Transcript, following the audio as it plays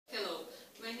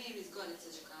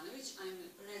Gorica Djukanovic. I'm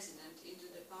a resident in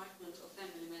the Department of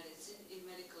Family Medicine in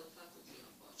Medical Faculty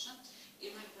of Foca.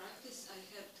 In my practice, I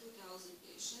have 2,000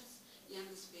 patients.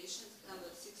 Youngest patient are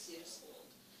 6 years old.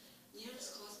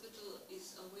 Nearest hospital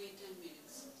is away 10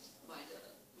 minutes by the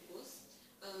bus.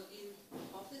 In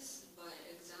office, by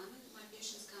exam, my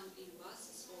patients come in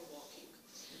buses or walking.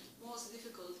 Most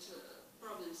difficult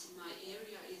problems in my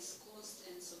area is cost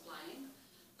and supplying.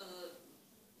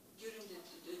 During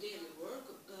the daily work,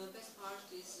 best part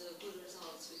is good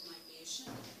results with my patient,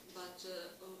 but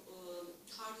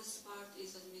hardest part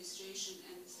is administration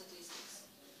and statistics.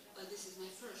 This is my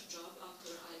first job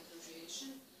after I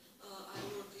graduation. I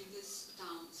work in this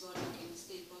town, Dubrovnik, in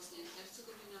state Bosnia and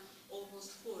Hercegovina,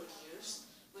 almost 4 years.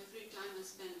 My free time I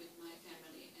spend with my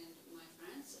family and my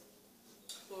friends.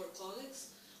 For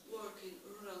colleagues, work in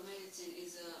rural medicine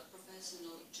is a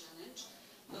professional challenge.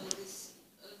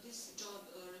 This job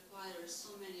requires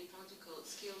so many practical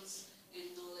skills